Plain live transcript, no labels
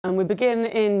And we begin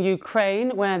in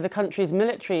Ukraine, where the country's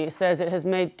military says it has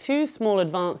made two small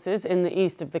advances in the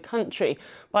east of the country.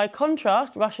 By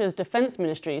contrast, Russia's defense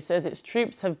ministry says its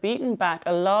troops have beaten back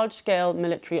a large-scale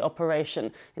military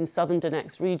operation in southern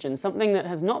Donetsk region, something that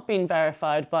has not been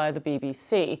verified by the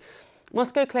BBC.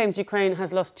 Moscow claims Ukraine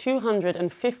has lost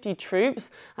 250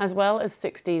 troops, as well as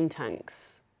 16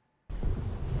 tanks.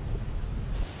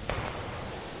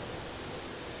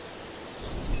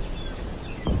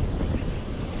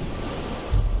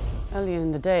 Earlier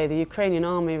in the day, the Ukrainian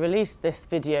army released this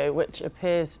video, which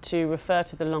appears to refer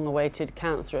to the long-awaited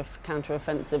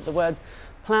counter-offensive. The words,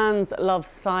 "Plans love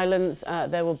silence,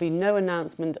 there will be no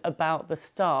announcement about the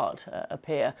start,"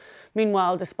 appear.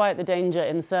 Meanwhile, despite the danger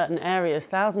in certain areas,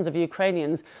 thousands of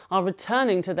Ukrainians are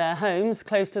returning to their homes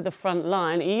close to the front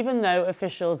line, even though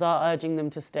officials are urging them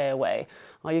to stay away.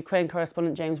 Our Ukraine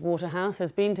correspondent James Waterhouse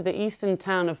has been to the eastern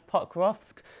town of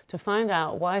Pokrovsk to find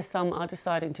out why some are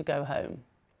deciding to go home.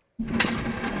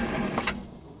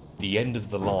 The end of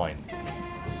the line.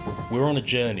 We're on a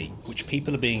journey which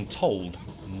people are being told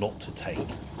not to take.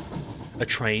 A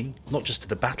train, not just to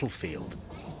the battlefield,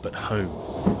 but home.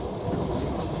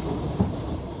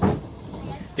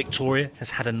 Victoria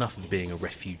has had enough of being a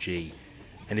refugee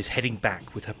and is heading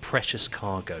back with her precious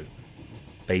cargo,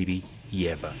 baby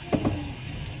Yeva.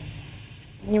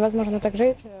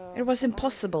 It was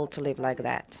impossible to live like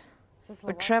that.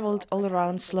 We traveled all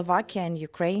around Slovakia and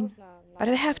Ukraine, but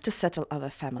we have to settle our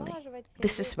family.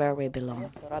 This is where we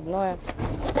belong.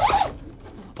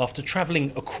 After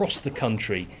travelling across the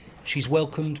country, she's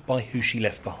welcomed by who she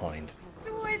left behind.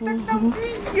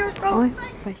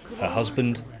 Her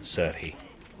husband, Serhiy.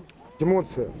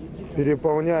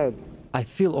 I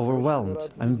feel overwhelmed.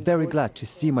 I'm very glad to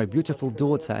see my beautiful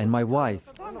daughter and my wife.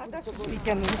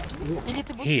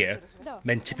 Here,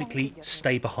 men typically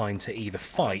stay behind to either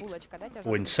fight,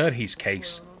 or in Serhiy's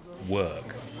case,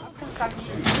 work.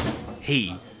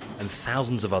 He and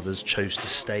thousands of others chose to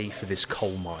stay for this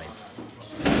coal mine.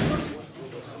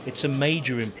 It's a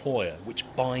major employer which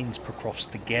binds Pokrovsk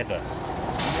together.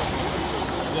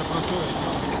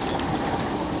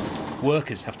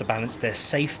 Workers have to balance their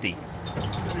safety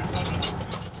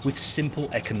with simple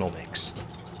economics.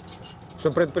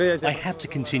 I had to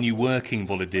continue working,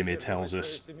 Volodymyr tells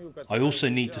us. I also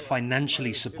need to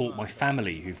financially support my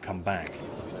family who've come back.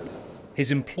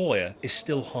 His employer is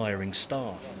still hiring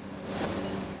staff.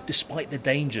 Despite the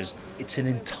dangers, it's an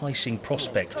enticing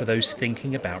prospect for those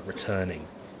thinking about returning.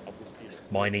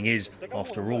 Mining is,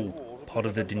 after all, part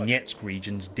of the Donetsk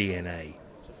region's DNA.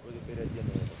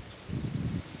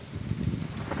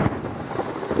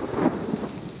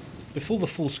 Before the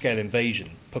full-scale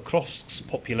invasion, Pokrovsk's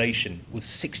population was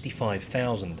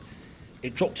 65,000.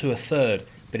 It dropped to a third,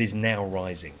 but is now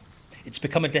rising. It's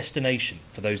become a destination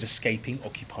for those escaping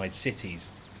occupied cities.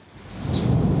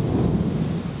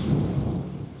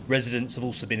 Residents have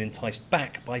also been enticed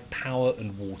back by power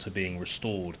and water being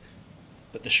restored.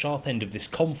 But the sharp end of this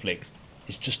conflict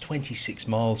is just 26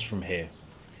 miles from here.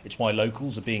 It's why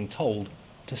locals are being told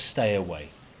to stay away.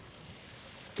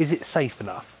 Is it safe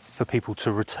enough for people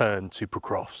to return to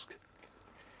Pokrovsk?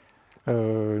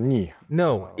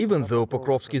 No, even though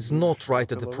Pokrovsk is not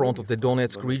right at the front of the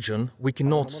Donetsk region, we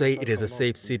cannot say it is a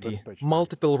safe city.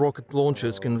 Multiple rocket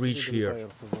launchers can reach here.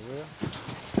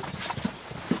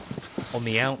 On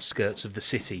the outskirts of the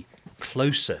city,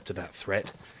 closer to that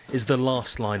threat, is the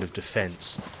last line of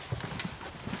defence.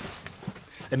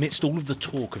 Amidst all of the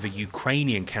talk of a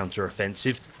Ukrainian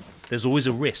counter-offensive, there's always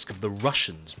a risk of the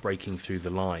Russians breaking through the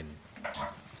line.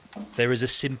 There is a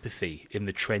sympathy in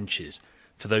the trenches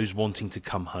for those wanting to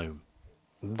come home.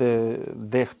 If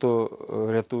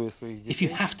you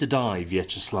have to die,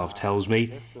 Vyacheslav tells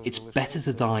me, it's better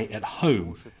to die at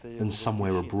home than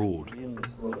somewhere abroad.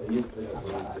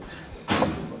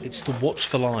 It's the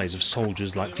watchful eyes of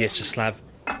soldiers like Vyacheslav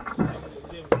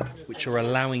which are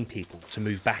allowing people to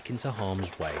move back into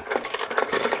harm's way.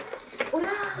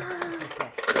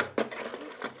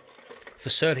 For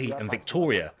Serhiy and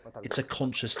Victoria, it's a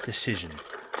conscious decision.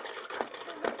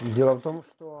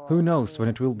 Who knows when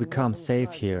it will become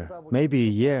safe here? Maybe a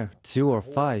year, 2 or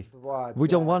 5. We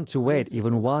don't want to wait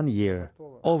even 1 year.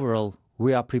 Overall,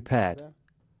 we are prepared.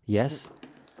 Yes?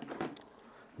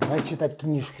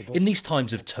 In these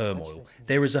times of turmoil,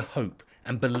 there is a hope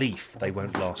and belief they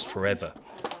won't last forever.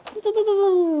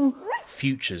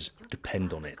 Futures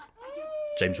depend on it.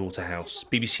 James Waterhouse,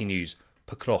 BBC News,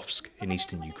 Pokrovsk in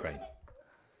eastern Ukraine.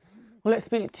 Well, let's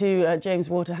speak to James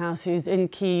Waterhouse, who's in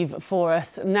Kyiv for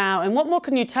us now. And what more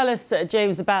can you tell us,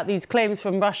 James, about these claims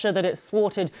from Russia that it's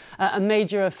thwarted a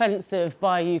major offensive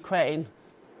by Ukraine?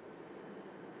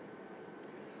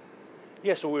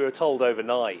 Yes, well, we were told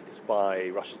overnight by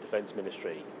Russia's defence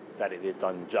ministry that it had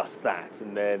done just that,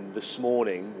 and then this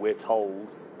morning we're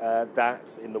told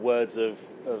that, in the words of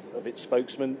its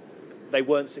spokesman, they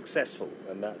weren't successful,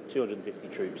 and that 250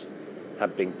 troops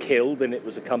had been killed, and it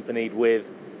was accompanied with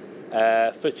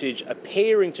footage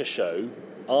appearing to show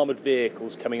armoured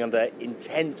vehicles coming under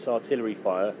intense artillery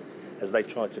fire as they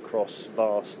tried to cross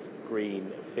vast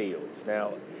green fields.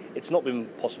 Now, it's not been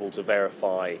possible to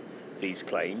verify these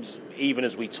claims. Even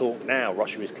as we talk now,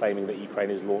 Russia is claiming that Ukraine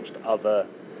has launched other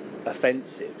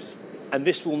offensives. And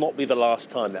this will not be the last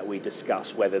time that we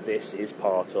discuss whether this is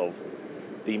part of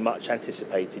the much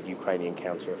anticipated Ukrainian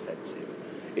counter-offensive.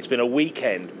 It's been a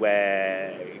weekend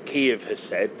where Kiev has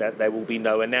said that there will be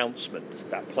no announcement,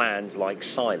 that plans like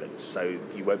silence, so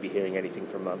you won't be hearing anything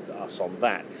from us on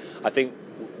that. I think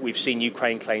we've seen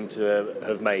Ukraine claim to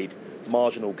have made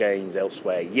marginal gains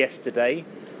elsewhere yesterday.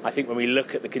 I think when we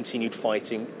look at the continued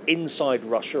fighting inside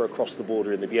Russia across the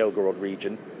border in the Belgorod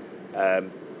region,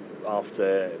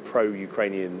 after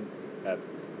pro-Ukrainian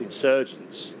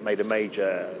insurgents made a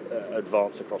major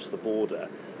advance across the border,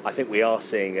 I think we are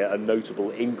seeing a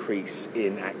notable increase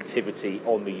in activity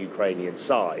on the Ukrainian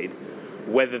side.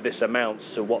 Whether this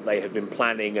amounts to what they have been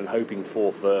planning and hoping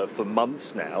for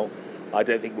months now, I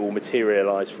don't think will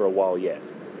materialise for a while yet.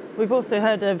 We've also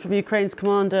heard from Ukraine's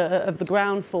commander of the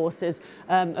ground forces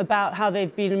about how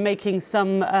they've been making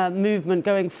some movement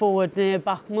going forward near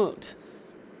Bakhmut.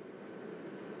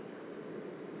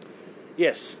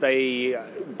 Yes,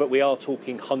 but we are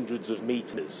talking hundreds of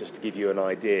metres, just to give you an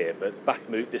idea. But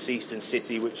Bakhmut, this eastern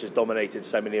city, which has dominated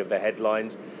so many of the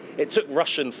headlines, it took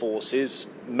Russian forces,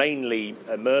 mainly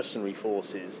mercenary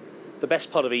forces, the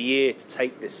best part of a year to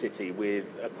take this city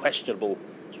with a questionable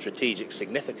strategic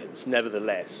significance.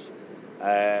 Nevertheless,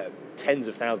 tens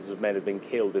of thousands of men have been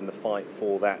killed in the fight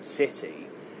for that city.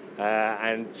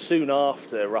 And soon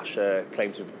after Russia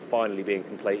claimed to finally be in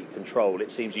complete control, it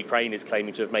seems Ukraine is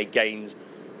claiming to have made gains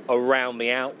around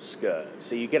the outskirts.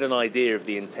 So you get an idea of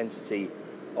the intensity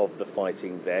of the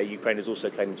fighting there. Ukraine is also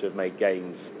claiming to have made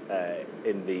gains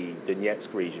in the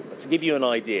Donetsk region. But to give you an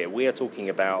idea, we are talking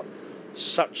about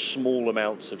such small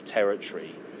amounts of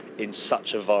territory in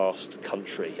such a vast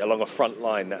country, along a front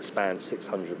line that spans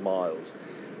 600 miles.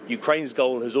 Ukraine's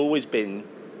goal has always been,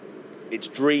 its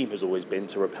dream has always been,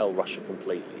 to repel Russia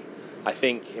completely. I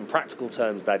think in practical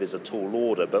terms that is a tall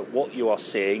order, but what you are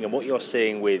seeing, and what you are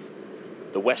seeing with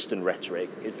the Western rhetoric,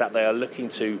 is that they are looking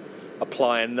to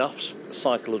apply enough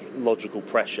psychological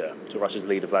pressure to Russia's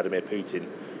leader Vladimir Putin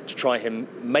to try and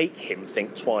make him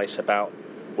think twice about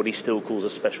what he still calls a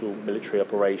special military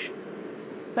operation.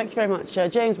 Thank you very much,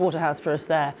 James Waterhouse, for us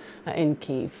there in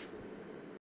Kyiv.